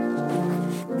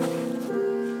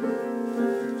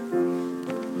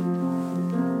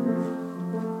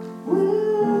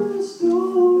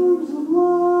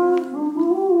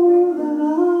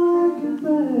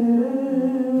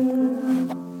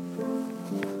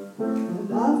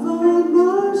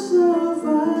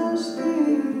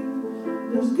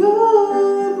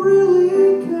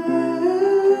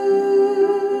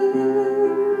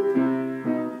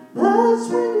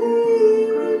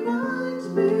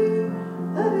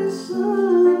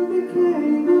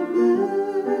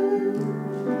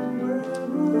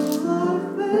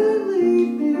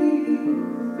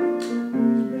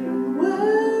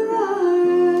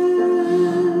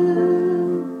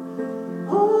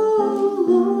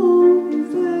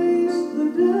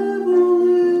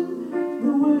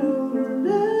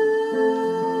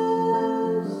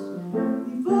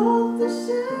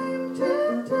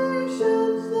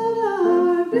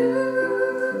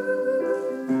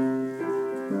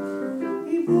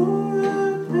bore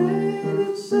our pain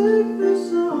and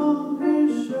sickness on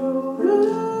his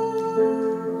shoulders.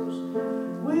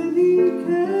 When he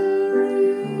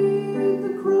carried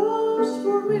the cross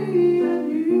for me and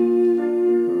you.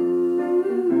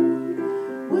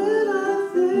 When I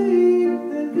think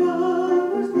that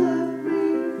God has left me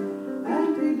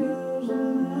and he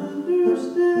doesn't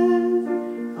understand,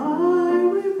 I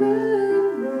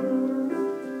remember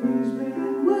he's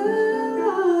been where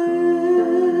I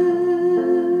am.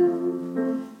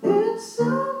 It's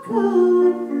so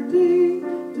comforting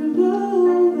to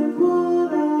know that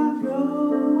what I'm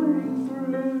going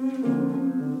through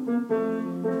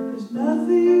is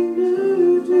nothing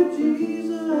new to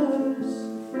Jesus.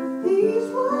 He's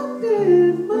walked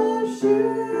in my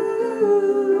shoes.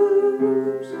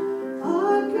 I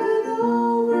can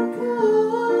overcome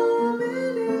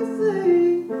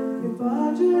anything if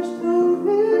I just hold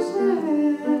his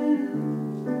hand.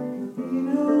 He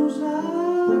knows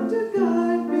how to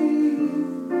guide me.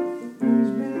 He's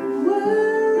been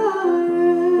where I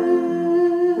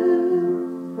am.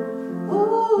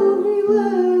 Oh, he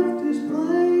left his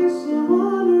place of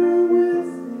honor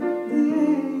with the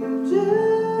angels.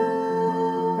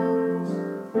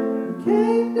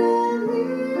 Came down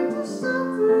here to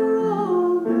suffer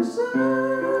on this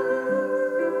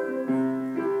earth.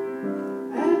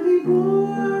 And he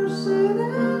bore our sin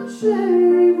and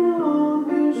shame on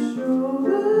his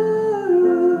shoulders.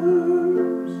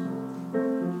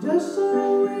 Just so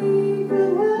we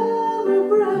could have a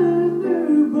brand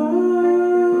new birth.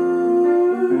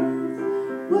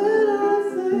 When I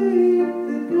think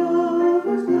that God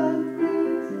has left me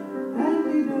and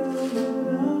he doesn't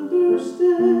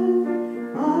understand,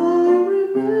 I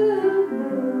remember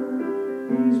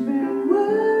he's been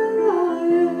where I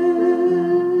am.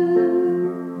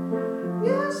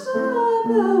 Yes, I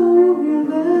know he'll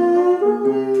never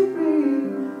leave me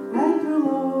and he'll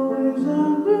always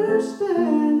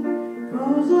understand,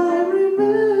 'cause I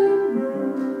remember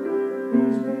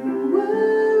he's been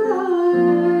where I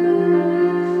am.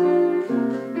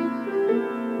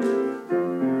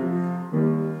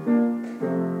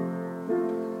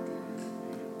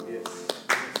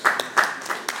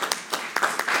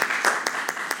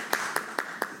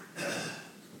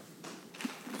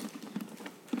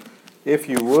 If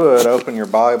you would, open your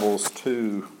Bibles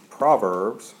to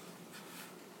Proverbs,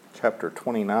 chapter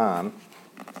 29.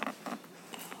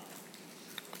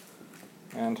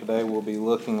 And today we'll be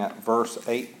looking at verse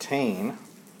 18.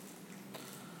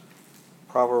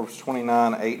 Proverbs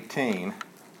 29:18.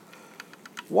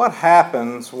 What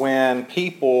happens when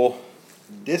people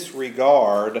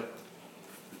disregard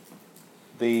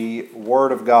the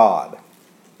Word of God?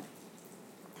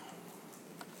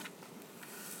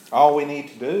 All we need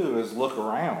to do is look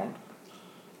around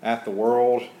at the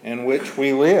world in which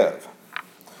we live.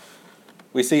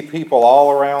 We see people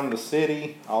all around the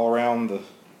city, all around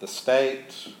the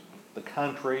state, the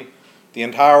country, the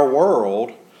entire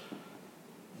world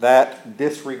that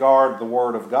disregard the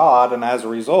Word of God, and as a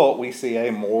result, we see a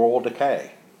moral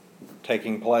decay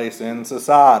taking place in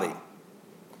society.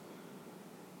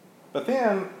 But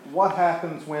then, what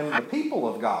happens when the people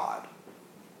of God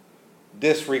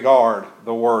disregard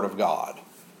the Word of God?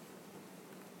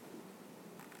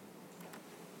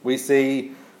 We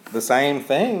see the same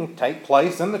thing take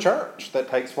place in the church that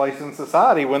takes place in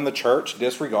society when the church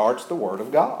disregards the Word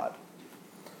of God.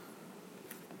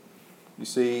 You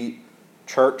see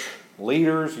church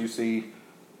leaders, you see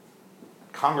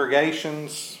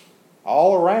congregations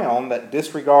all around that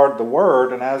disregard the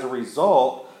Word, and as a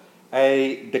result,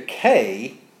 a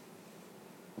decay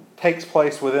takes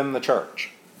place within the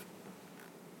church.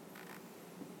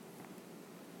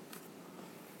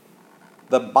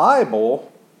 The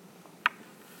Bible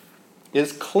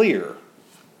is clear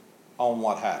on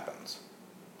what happens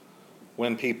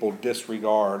when people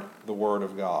disregard the Word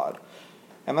of God.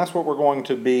 And that's what we're going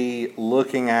to be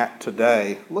looking at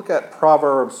today. Look at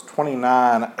Proverbs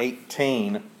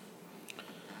 29:18.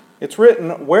 It's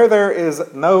written, "Where there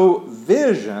is no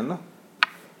vision,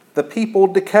 the people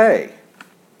decay.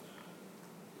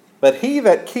 But he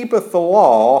that keepeth the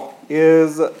law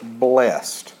is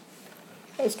blessed."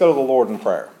 Let's go to the Lord in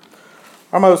prayer.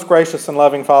 Our most gracious and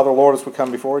loving Father, Lord, as we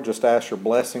come before you, just ask your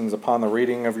blessings upon the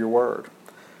reading of your word.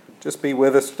 Just be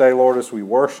with us today, Lord, as we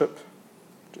worship.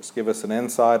 Just give us an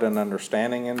insight and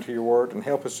understanding into your word, and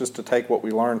help us just to take what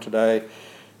we learned today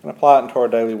and apply it into our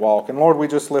daily walk. And Lord, we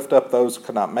just lift up those who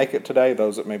could not make it today,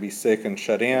 those that may be sick and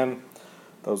shut in,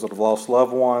 those that have lost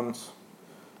loved ones.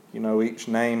 You know each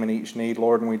name and each need,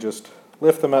 Lord, and we just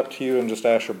lift them up to you and just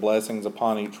ask your blessings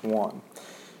upon each one.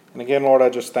 And again, Lord, I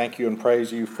just thank you and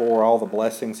praise you for all the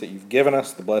blessings that you've given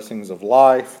us, the blessings of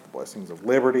life, the blessings of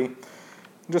liberty,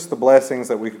 just the blessings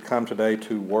that we could come today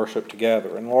to worship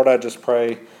together. And Lord, I just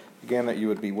pray again that you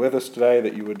would be with us today,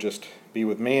 that you would just be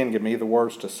with me and give me the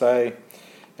words to say.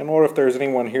 And Lord, if there's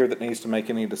anyone here that needs to make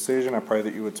any decision, I pray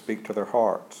that you would speak to their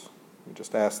hearts. We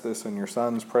just ask this in your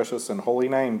Son's precious and holy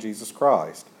name, Jesus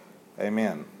Christ.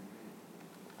 Amen.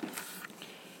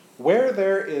 Where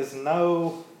there is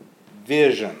no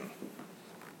vision.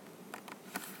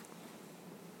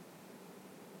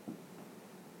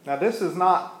 Now, this is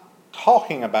not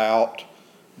talking about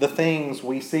the things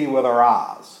we see with our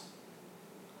eyes.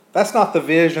 That's not the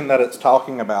vision that it's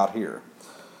talking about here.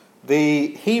 The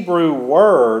Hebrew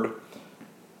word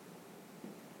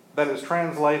that is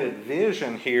translated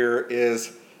vision here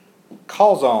is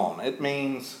kozon. It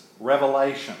means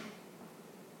revelation.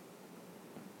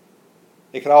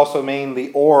 It could also mean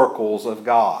the oracles of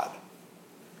God.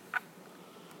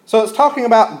 So it's talking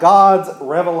about God's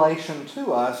revelation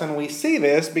to us, and we see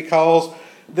this because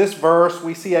this verse,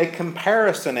 we see a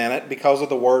comparison in it because of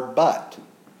the word but.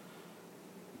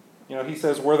 You know, he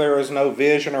says, where there is no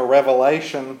vision or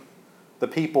revelation, the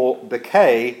people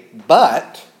decay,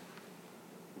 but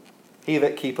he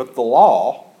that keepeth the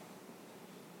law,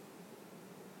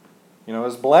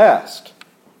 is blessed.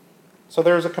 So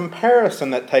there's a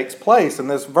comparison that takes place in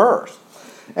this verse.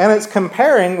 And it's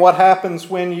comparing what happens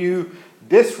when you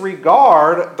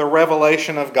disregard the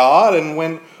revelation of God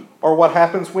or what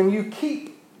happens when you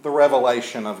keep the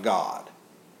revelation of God.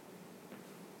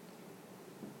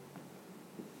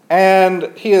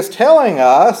 And he is telling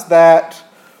us that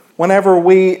whenever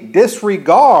we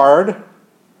disregard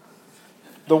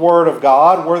the Word of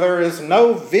God, where there is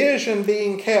no vision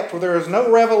being kept, where there is no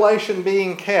revelation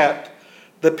being kept,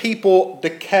 the people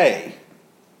decay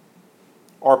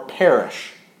or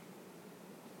perish.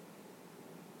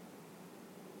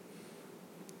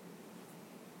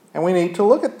 And we need to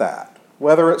look at that.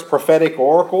 Whether it's prophetic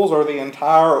oracles or the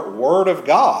entire Word of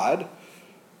God,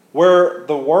 where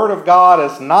the Word of God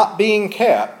is not being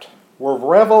kept, where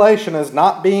revelation is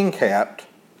not being kept,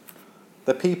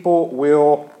 the people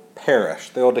will perish.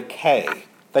 They'll decay.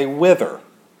 They wither.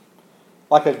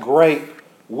 Like a grape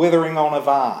withering on a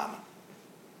vine.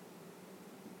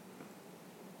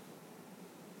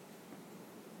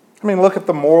 I mean, look at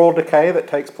the moral decay that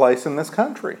takes place in this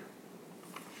country.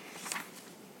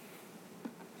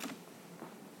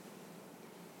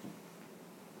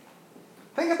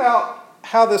 Think about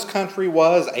how this country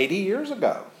was 80 years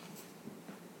ago,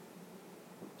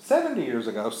 70 years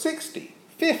ago, 60,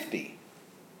 50.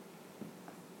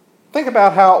 Think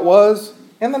about how it was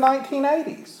in the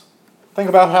 1980s. Think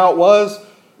about how it was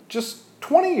just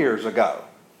 20 years ago.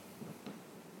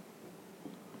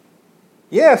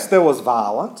 Yes, there was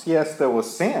violence. Yes, there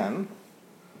was sin.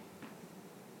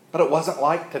 But it wasn't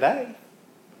like today.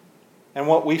 And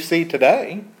what we see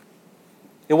today,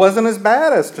 it wasn't as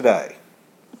bad as today.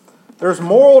 There's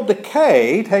moral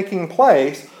decay taking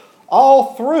place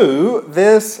all through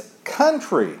this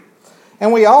country.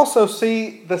 And we also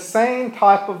see the same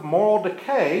type of moral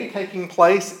decay taking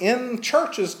place in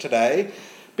churches today,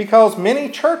 because many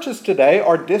churches today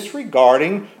are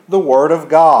disregarding the Word of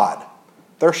God.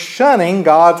 They're shunning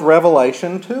God's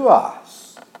revelation to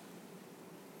us.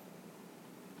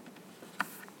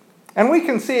 And we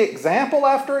can see example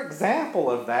after example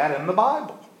of that in the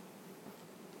Bible.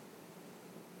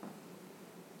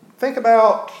 Think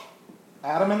about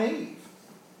Adam and Eve.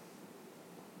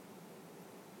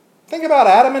 Think about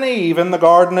Adam and Eve in the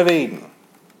Garden of Eden.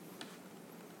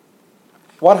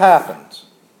 What happens?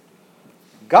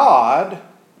 God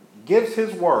gives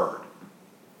His word.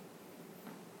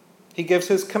 He gives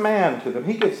His command to them.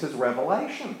 He gives His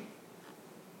revelation.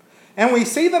 And we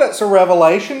see that it's a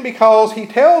revelation because He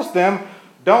tells them,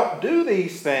 don't do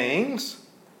these things.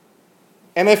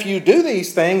 And if you do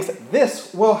these things,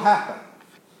 this will happen.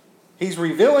 He's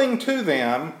revealing to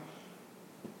them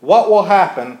what will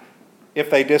happen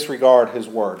if they disregard His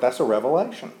word. That's a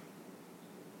revelation.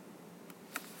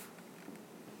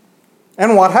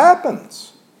 And what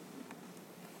happens?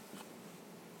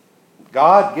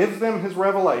 God gives them His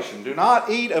revelation. Do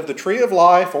not eat of the tree of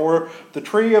life or the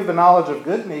tree of the knowledge of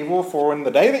good and evil, for in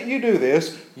the day that you do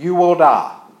this, you will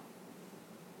die.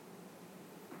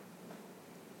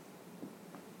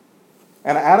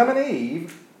 And Adam and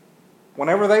Eve,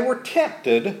 whenever they were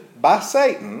tempted by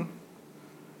Satan,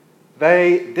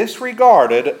 they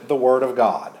disregarded the Word of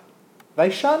God. They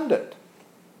shunned it.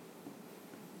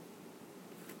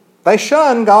 They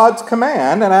shun God's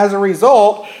command, and as a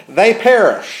result, they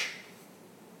perish.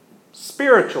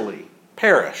 Spiritually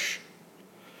perish.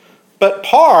 But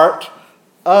part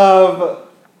of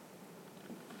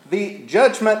the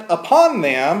judgment upon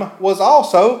them was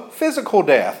also physical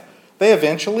death. They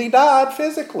eventually died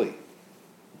physically.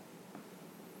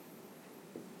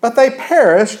 But they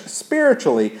perished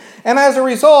spiritually. And as a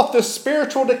result, this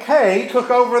spiritual decay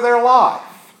took over their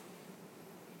life.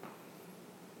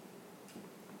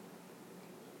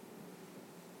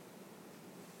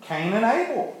 Cain and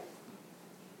Abel.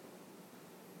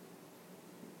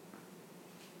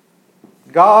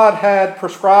 God had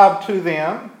prescribed to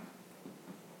them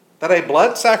that a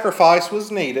blood sacrifice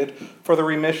was needed for the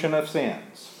remission of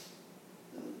sins.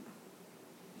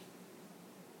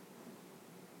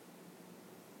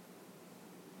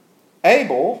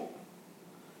 Abel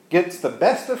gets the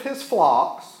best of his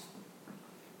flocks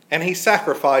and he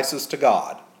sacrifices to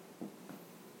God.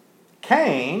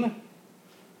 Cain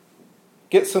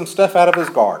gets some stuff out of his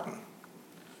garden.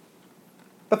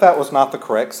 But that was not the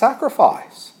correct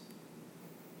sacrifice.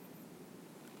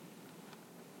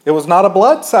 It was not a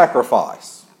blood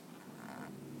sacrifice.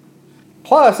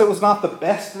 Plus, it was not the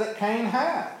best that Cain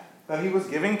had that he was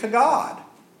giving to God.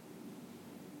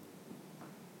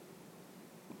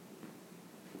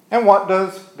 And what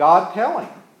does God tell him?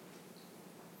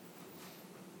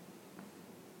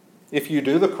 If you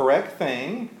do the correct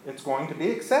thing, it's going to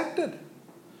be accepted.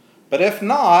 But if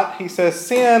not, he says,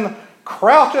 sin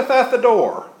croucheth at the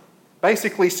door.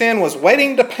 Basically, sin was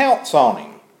waiting to pounce on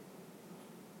him.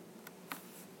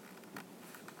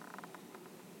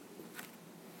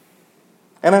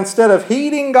 And instead of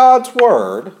heeding God's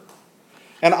word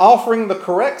and offering the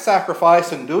correct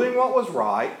sacrifice and doing what was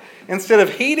right, instead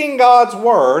of heeding God's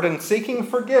word and seeking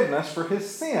forgiveness for his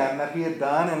sin that he had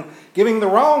done and giving the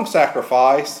wrong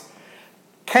sacrifice,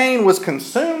 Cain was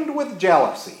consumed with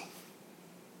jealousy.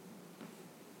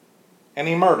 And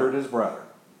he murdered his brother.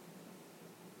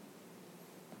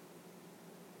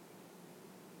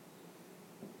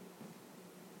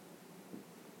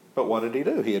 But what did he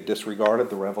do? He had disregarded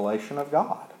the revelation of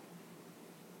God.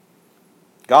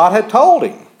 God had told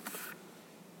him,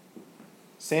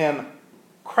 sin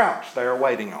crouched there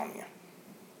waiting on you,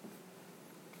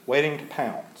 waiting to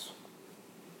pounce.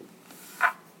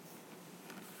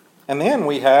 And then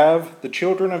we have the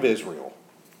children of Israel.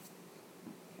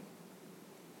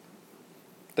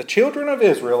 The children of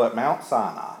Israel at Mount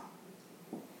Sinai.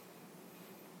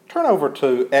 Turn over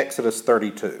to Exodus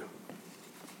 32.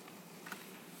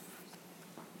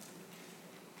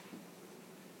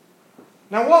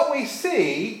 Now what we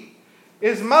see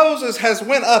is Moses has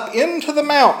went up into the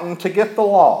mountain to get the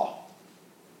law.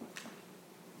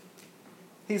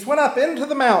 He's went up into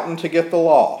the mountain to get the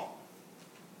law.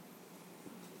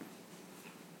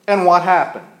 And what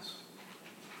happens?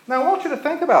 Now I want you to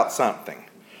think about something.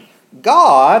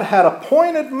 God had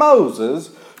appointed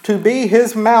Moses to be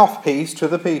his mouthpiece to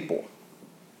the people.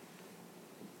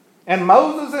 And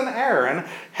Moses and Aaron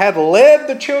had led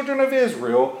the children of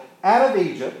Israel out of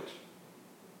Egypt.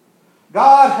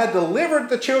 God had delivered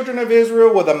the children of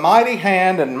Israel with a mighty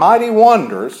hand and mighty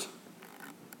wonders.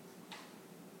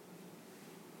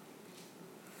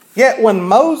 Yet when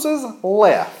Moses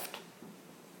left,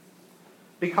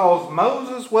 because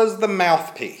Moses was the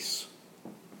mouthpiece,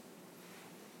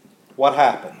 what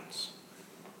happens?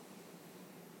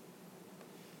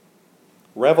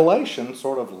 Revelation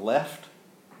sort of left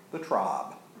the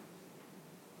tribe.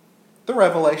 The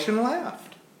revelation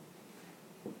left.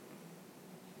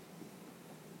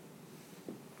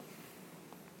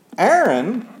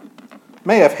 Aaron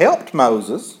may have helped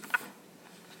Moses,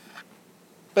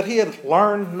 but he had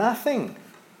learned nothing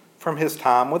from his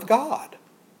time with God.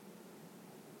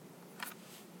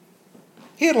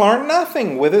 He had learned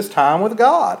nothing with his time with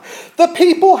God. The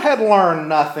people had learned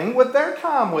nothing with their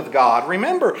time with God.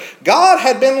 Remember, God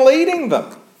had been leading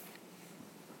them.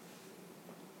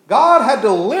 God had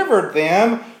delivered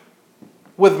them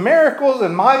with miracles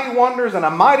and mighty wonders and a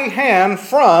mighty hand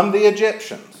from the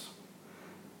Egyptians.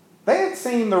 They had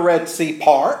seen the Red Sea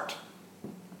part.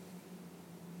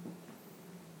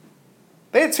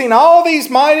 They had seen all these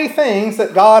mighty things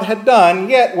that God had done,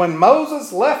 yet when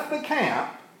Moses left the camp,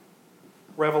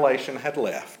 revelation had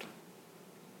left.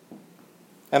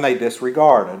 And they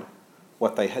disregarded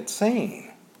what they had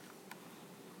seen.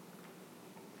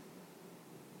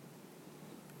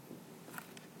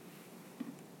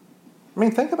 I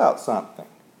mean, think about something.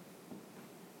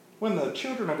 When the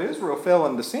children of Israel fell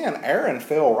into sin, Aaron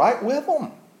fell right with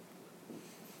them.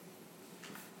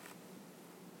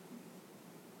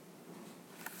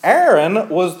 Aaron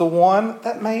was the one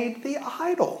that made the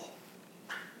idol.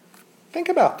 Think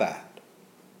about that.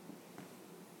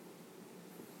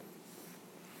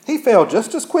 He fell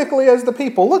just as quickly as the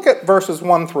people. Look at verses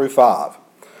 1 through 5.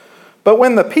 But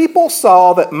when the people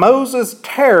saw that Moses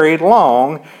tarried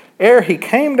long, ere he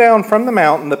came down from the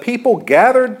mountain, the people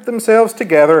gathered themselves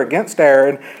together against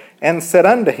Aaron and said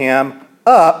unto him,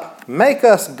 Up, make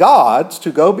us gods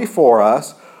to go before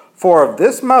us, for of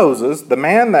this Moses, the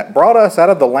man that brought us out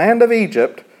of the land of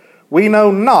Egypt, we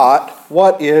know not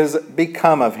what is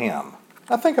become of him.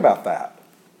 Now think about that.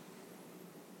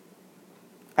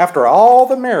 After all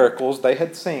the miracles they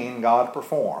had seen God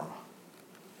perform,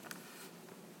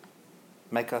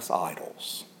 make us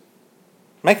idols.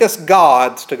 Make us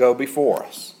gods to go before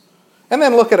us. And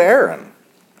then look at Aaron.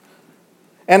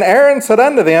 And Aaron said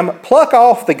unto them, Pluck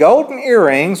off the golden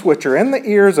earrings which are in the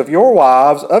ears of your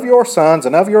wives, of your sons,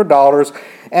 and of your daughters,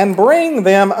 and bring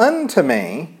them unto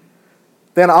me.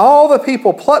 Then all the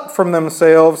people plucked from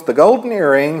themselves the golden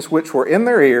earrings which were in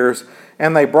their ears,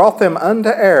 and they brought them unto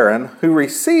Aaron, who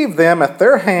received them at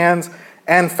their hands,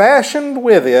 and fashioned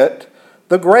with it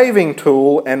the graving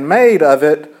tool, and made of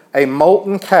it a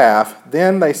molten calf.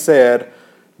 Then they said,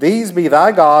 These be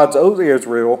thy gods, O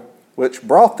Israel, which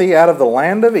brought thee out of the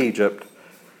land of Egypt.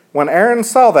 When Aaron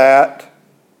saw that,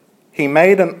 he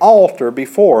made an altar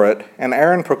before it, and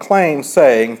Aaron proclaimed,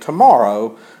 saying,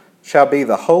 Tomorrow shall be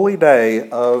the holy day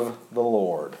of the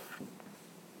Lord.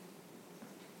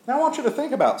 Now I want you to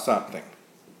think about something.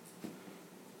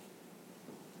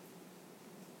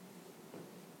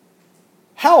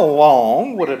 How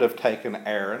long would it have taken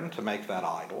Aaron to make that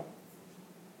idol?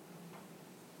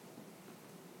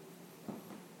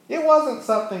 It wasn't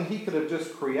something he could have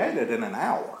just created in an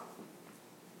hour.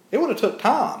 It would have took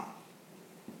time.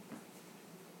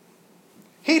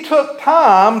 He took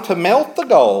time to melt the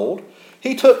gold.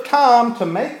 He took time to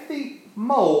make the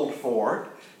mold for it.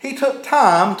 He took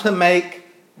time to make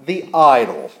the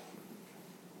idol.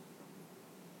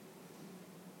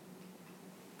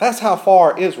 That's how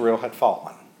far Israel had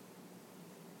fallen.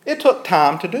 It took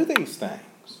time to do these things.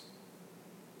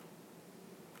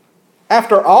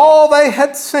 After all they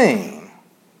had seen,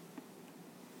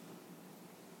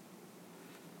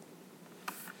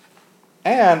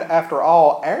 and after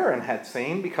all Aaron had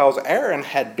seen, because Aaron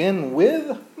had been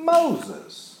with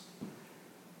Moses,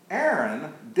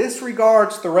 Aaron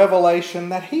disregards the revelation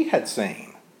that he had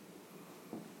seen.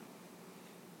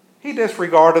 He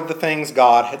disregarded the things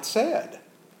God had said,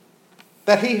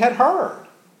 that he had heard.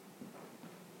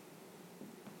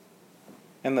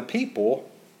 And the people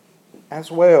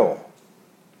as well.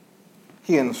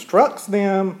 He instructs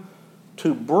them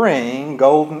to bring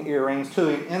golden earrings to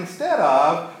him instead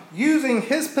of using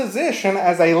his position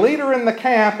as a leader in the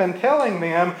camp and telling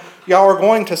them, y'all are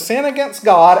going to sin against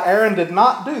God. Aaron did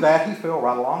not do that. He fell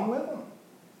right along with them.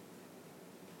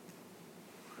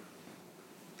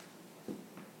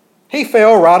 He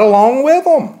fell right along with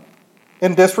them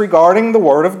in disregarding the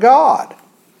word of God.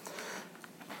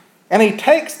 And he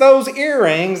takes those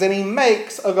earrings and he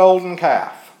makes a golden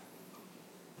calf.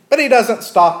 But he doesn't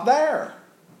stop there.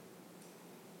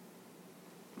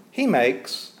 He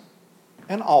makes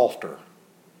an altar.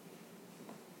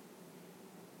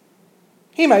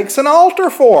 He makes an altar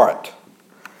for it.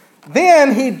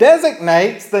 Then he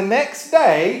designates the next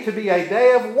day to be a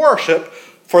day of worship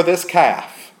for this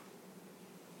calf.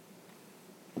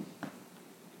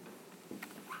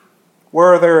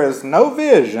 Where there is no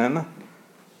vision,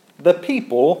 the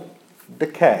people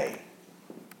decay.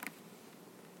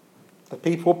 The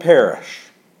people perish.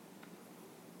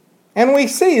 And we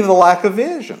see the lack of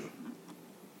vision.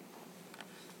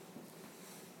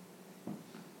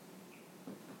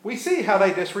 We see how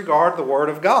they disregard the word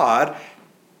of God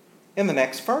in the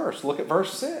next verse. Look at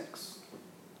verse 6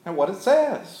 and what it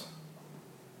says.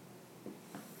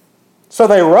 So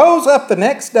they rose up the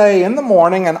next day in the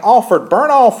morning and offered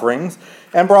burnt offerings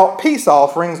and brought peace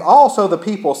offerings. Also the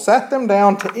people sat them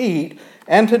down to eat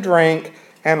and to drink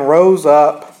and rose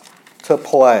up to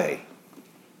play.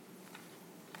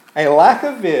 A lack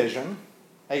of vision,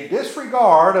 a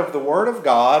disregard of the Word of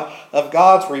God, of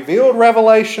God's revealed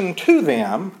revelation to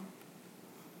them,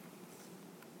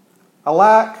 a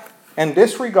lack and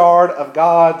disregard of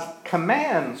God's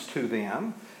commands to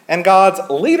them, and God's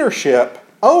leadership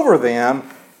over them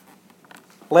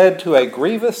led to a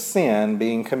grievous sin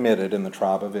being committed in the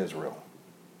tribe of Israel.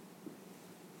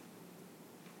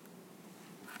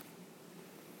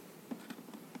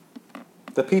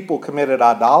 The people committed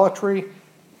idolatry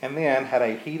and then had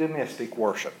a hedonistic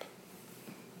worship.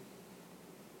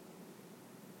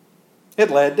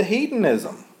 It led to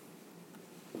hedonism,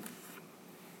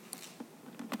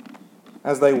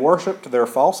 as they worshiped their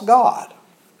false god.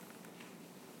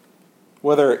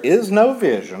 Where there is no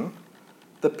vision,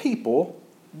 the people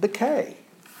decay.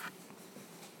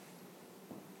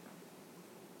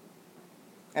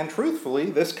 And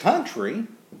truthfully, this country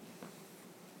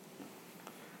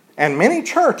and many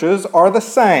churches are the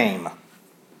same.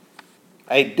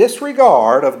 A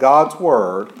disregard of God's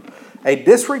word, a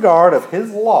disregard of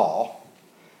His law,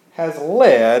 has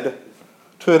led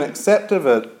to an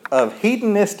acceptance of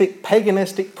hedonistic,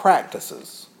 paganistic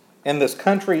practices in this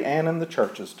country and in the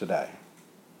churches today.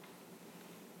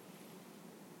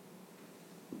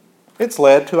 It's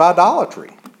led to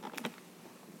idolatry.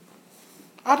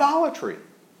 Idolatry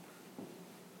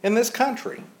in this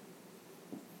country.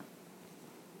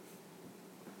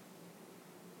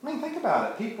 I mean, think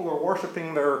about it. People are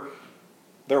worshiping their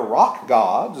rock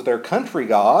gods, their country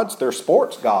gods, their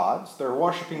sports gods. They're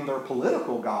worshiping their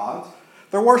political gods.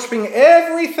 They're worshiping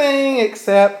everything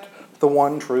except the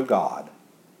one true God.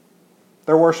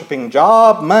 They're worshiping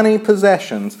job, money,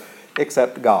 possessions,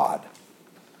 except God.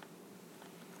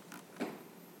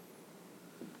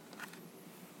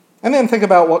 And then think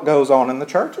about what goes on in the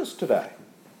churches today.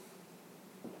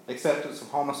 Acceptance of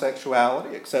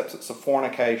homosexuality, acceptance of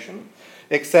fornication,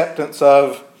 acceptance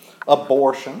of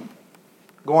abortion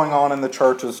going on in the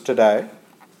churches today.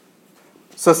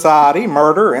 Society,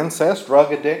 murder, incest,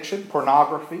 drug addiction,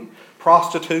 pornography,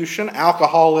 prostitution,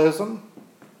 alcoholism,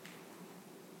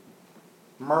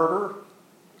 murder,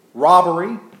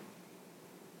 robbery,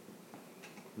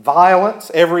 violence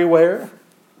everywhere.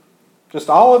 Just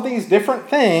all of these different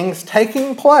things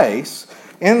taking place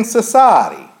in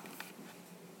society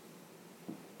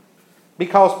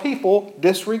because people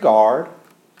disregard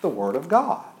the Word of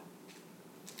God.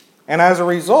 And as a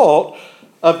result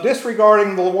of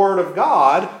disregarding the Word of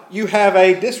God, you have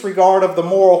a disregard of the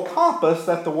moral compass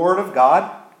that the Word of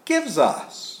God gives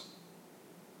us.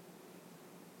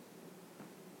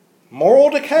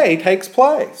 Moral decay takes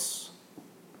place.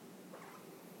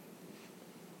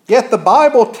 Yet the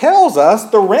Bible tells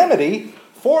us the remedy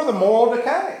for the moral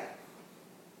decay.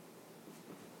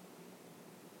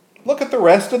 Look at the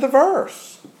rest of the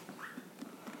verse.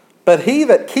 But he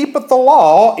that keepeth the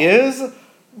law is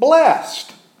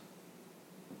blessed,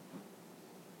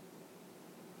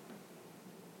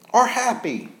 or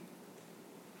happy.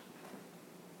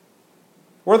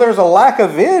 Where there's a lack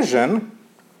of vision,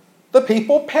 the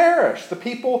people perish, the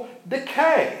people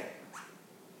decay.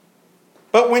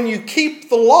 But when you keep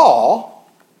the law,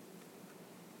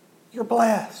 you're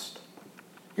blessed.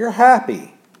 You're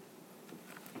happy.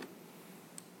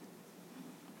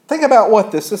 Think about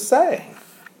what this is saying.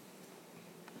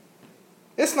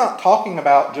 It's not talking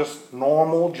about just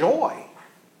normal joy.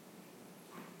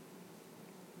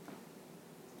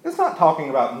 It's not talking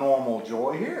about normal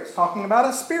joy here. It's talking about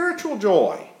a spiritual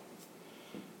joy.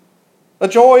 A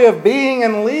joy of being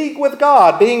in league with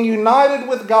God, being united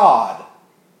with God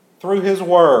through His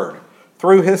Word,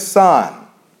 through His Son.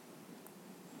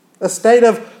 A state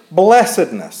of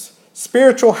blessedness,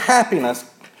 spiritual happiness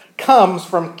comes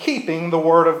from keeping the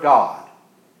Word of God.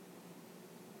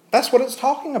 That's what it's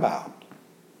talking about.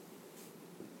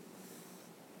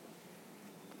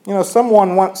 You know,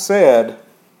 someone once said,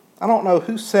 I don't know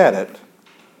who said it,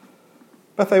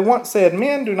 but they once said,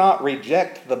 men do not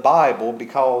reject the Bible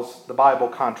because the Bible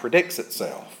contradicts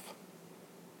itself.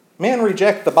 Men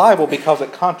reject the Bible because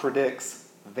it contradicts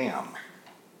them.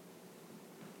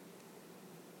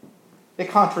 It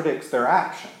contradicts their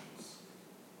actions.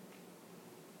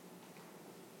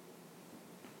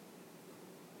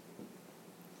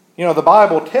 You know, the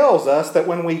Bible tells us that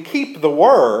when we keep the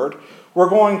Word, we're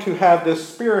going to have this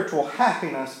spiritual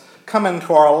happiness come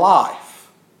into our life.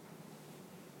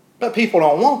 But people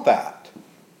don't want that.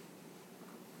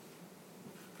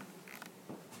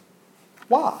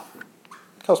 Why?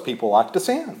 Because people like to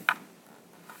sin.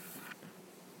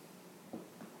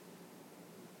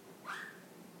 I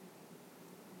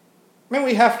mean,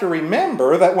 we have to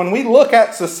remember that when we look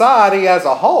at society as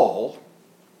a whole,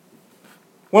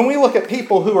 when we look at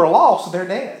people who are lost, they're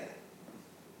dead.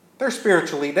 They're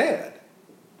spiritually dead.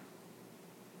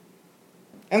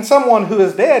 And someone who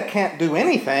is dead can't do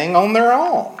anything on their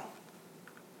own.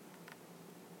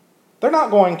 They're not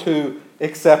going to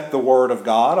accept the Word of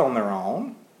God on their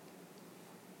own.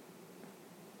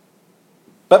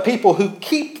 But people who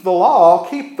keep the law,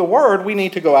 keep the Word, we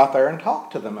need to go out there and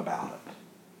talk to them about it.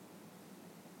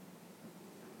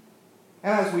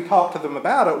 And as we talk to them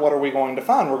about it, what are we going to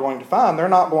find? We're going to find they're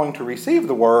not going to receive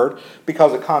the Word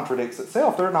because it contradicts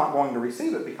itself. They're not going to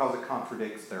receive it because it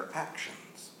contradicts their actions.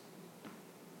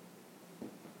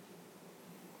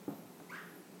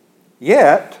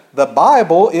 Yet, the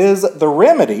Bible is the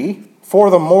remedy for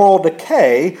the moral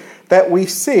decay that we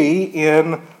see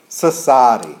in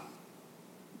society.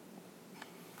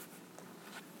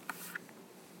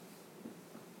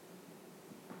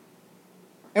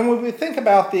 And when we think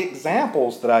about the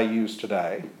examples that I used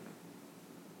today,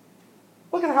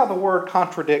 look at at how the word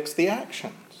contradicts the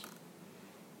actions.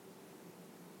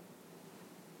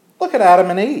 Look at Adam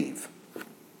and Eve.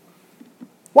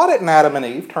 Why didn't Adam and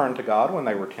Eve turn to God when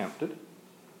they were tempted?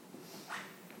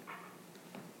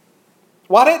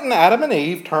 Why didn't Adam and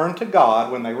Eve turn to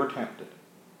God when they were tempted?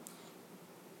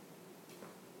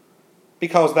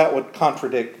 Because that would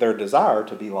contradict their desire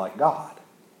to be like God.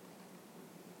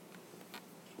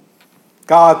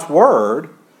 God's word,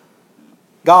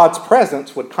 God's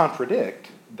presence would contradict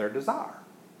their desire.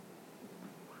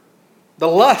 The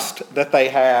lust that they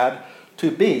had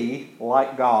to be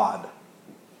like God.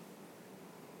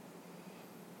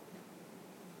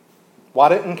 Why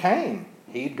didn't Cain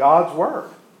heed God's word?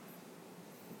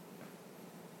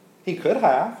 He could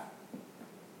have.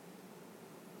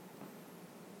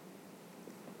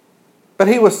 But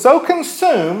he was so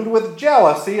consumed with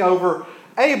jealousy over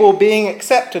Abel being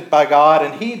accepted by God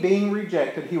and he being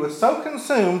rejected. He was so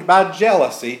consumed by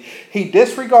jealousy, he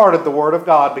disregarded the word of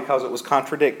God because it was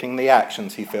contradicting the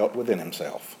actions he felt within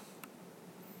himself.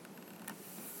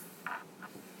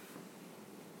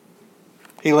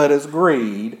 He let his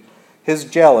greed, his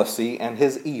jealousy, and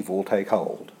his evil take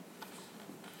hold.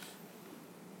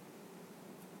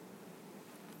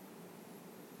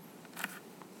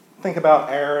 Think about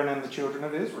Aaron and the children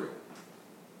of Israel.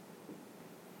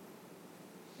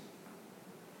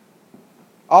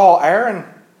 All Aaron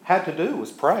had to do was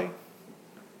pray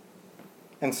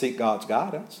and seek God's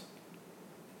guidance.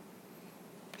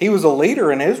 He was a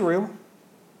leader in Israel.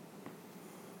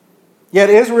 Yet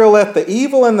Israel let the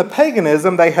evil and the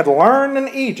paganism they had learned in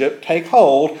Egypt take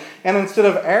hold, and instead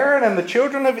of Aaron and the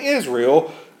children of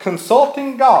Israel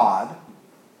consulting God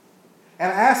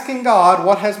and asking God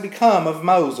what has become of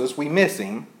Moses, we miss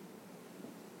him,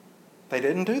 they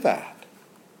didn't do that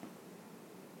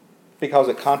because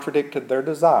it contradicted their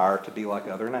desire to be like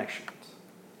other nations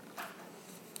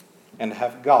and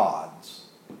have gods,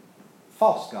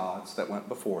 false gods that went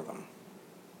before them.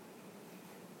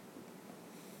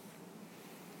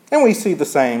 And we see the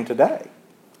same today.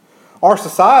 Our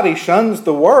society shuns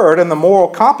the word and the moral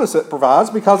compass it provides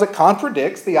because it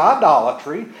contradicts the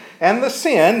idolatry and the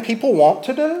sin people want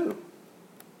to do.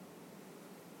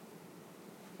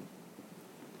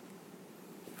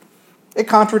 It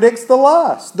contradicts the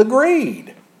lust, the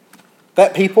greed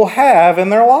that people have in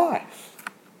their life.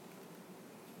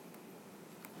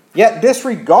 Yet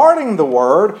disregarding the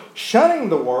word, shunning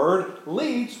the word,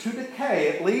 leads to decay.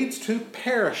 It leads to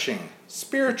perishing,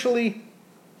 spiritually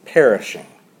perishing.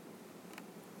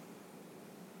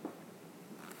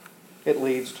 It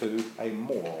leads to a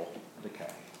moral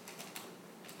decay.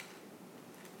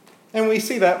 And we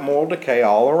see that moral decay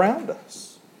all around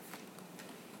us.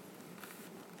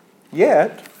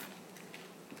 Yet,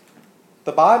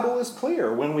 the Bible is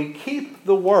clear. When we keep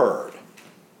the word,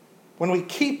 when we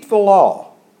keep the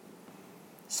law,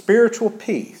 spiritual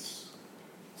peace,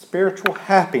 spiritual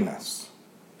happiness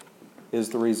is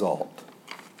the result.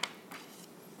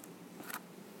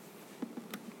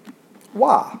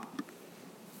 Why?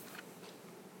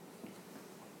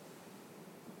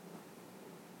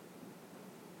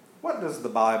 What does the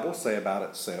Bible say about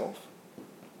itself?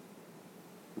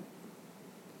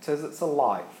 It says it's a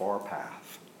light for our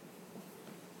path.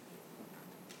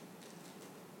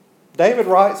 David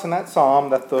writes in that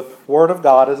psalm that the Word of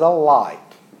God is a light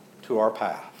to our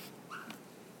path.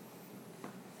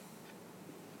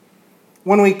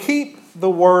 When we keep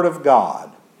the Word of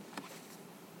God,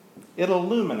 it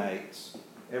illuminates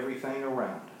everything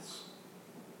around us.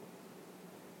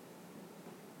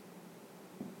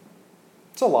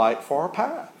 It's a light for our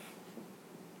path.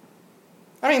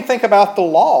 I mean, think about the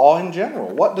law in general.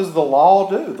 What does the law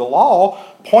do? The law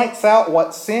points out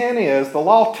what sin is. The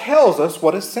law tells us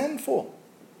what is sinful.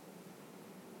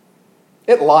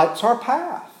 It lights our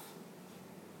path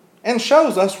and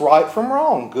shows us right from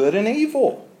wrong, good and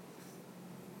evil.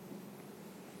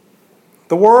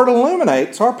 The Word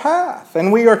illuminates our path,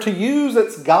 and we are to use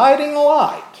its guiding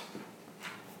light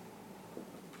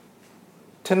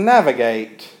to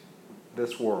navigate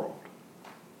this world.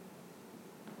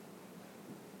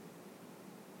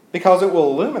 Because it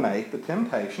will illuminate the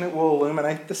temptation, it will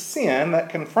illuminate the sin that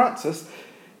confronts us,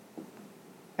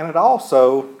 and it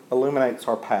also illuminates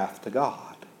our path to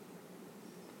God.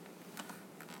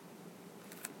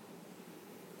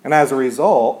 And as a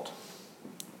result,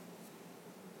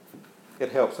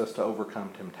 it helps us to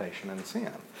overcome temptation and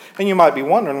sin. And you might be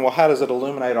wondering, well, how does it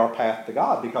illuminate our path to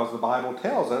God? Because the Bible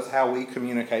tells us how we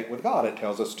communicate with God. It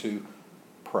tells us to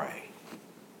pray.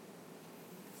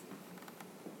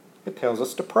 It tells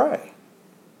us to pray.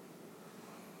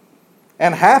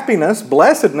 And happiness,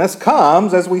 blessedness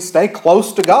comes as we stay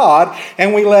close to God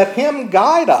and we let Him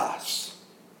guide us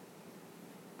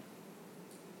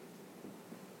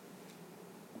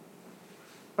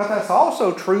But that's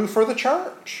also true for the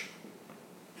church.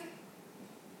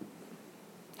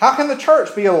 How can the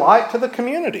church be a light to the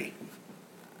community?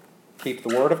 Keep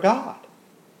the Word of God.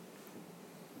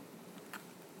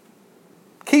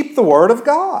 Keep the Word of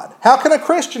God. How can a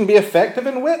Christian be effective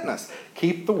in witness?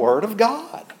 Keep the Word of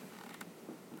God.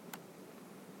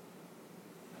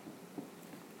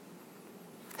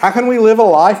 How can we live a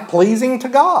life pleasing to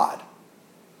God?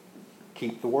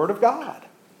 Keep the Word of God.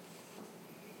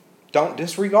 Don't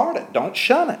disregard it. Don't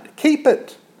shun it. Keep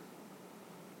it.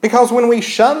 Because when we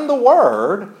shun the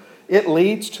Word, it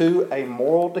leads to a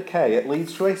moral decay. It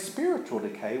leads to a spiritual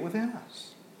decay within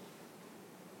us.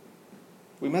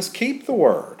 We must keep the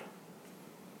Word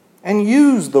and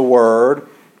use the Word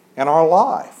in our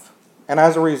life. And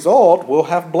as a result, we'll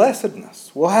have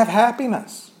blessedness. We'll have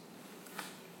happiness.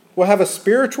 We'll have a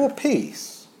spiritual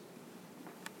peace,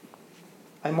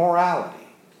 a morality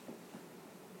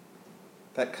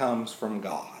that comes from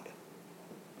God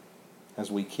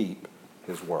as we keep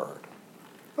His Word.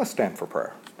 Let's stand for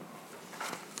prayer.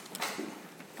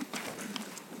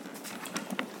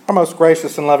 Our most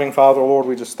gracious and loving Father, Lord,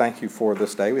 we just thank you for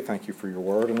this day. We thank you for your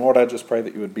Word. And Lord, I just pray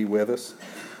that you would be with us.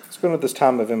 Let's go into this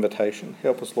time of invitation.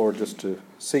 Help us, Lord, just to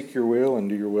seek your will and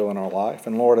do your will in our life.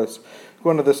 And Lord, as we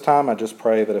go into this time, I just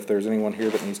pray that if there's anyone here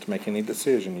that needs to make any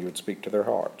decision, you would speak to their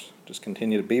hearts. Just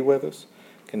continue to be with us.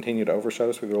 Continue to overshadow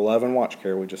us with your love and watch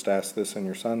care. We just ask this in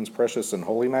your Son's precious and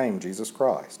holy name, Jesus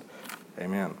Christ.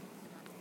 Amen.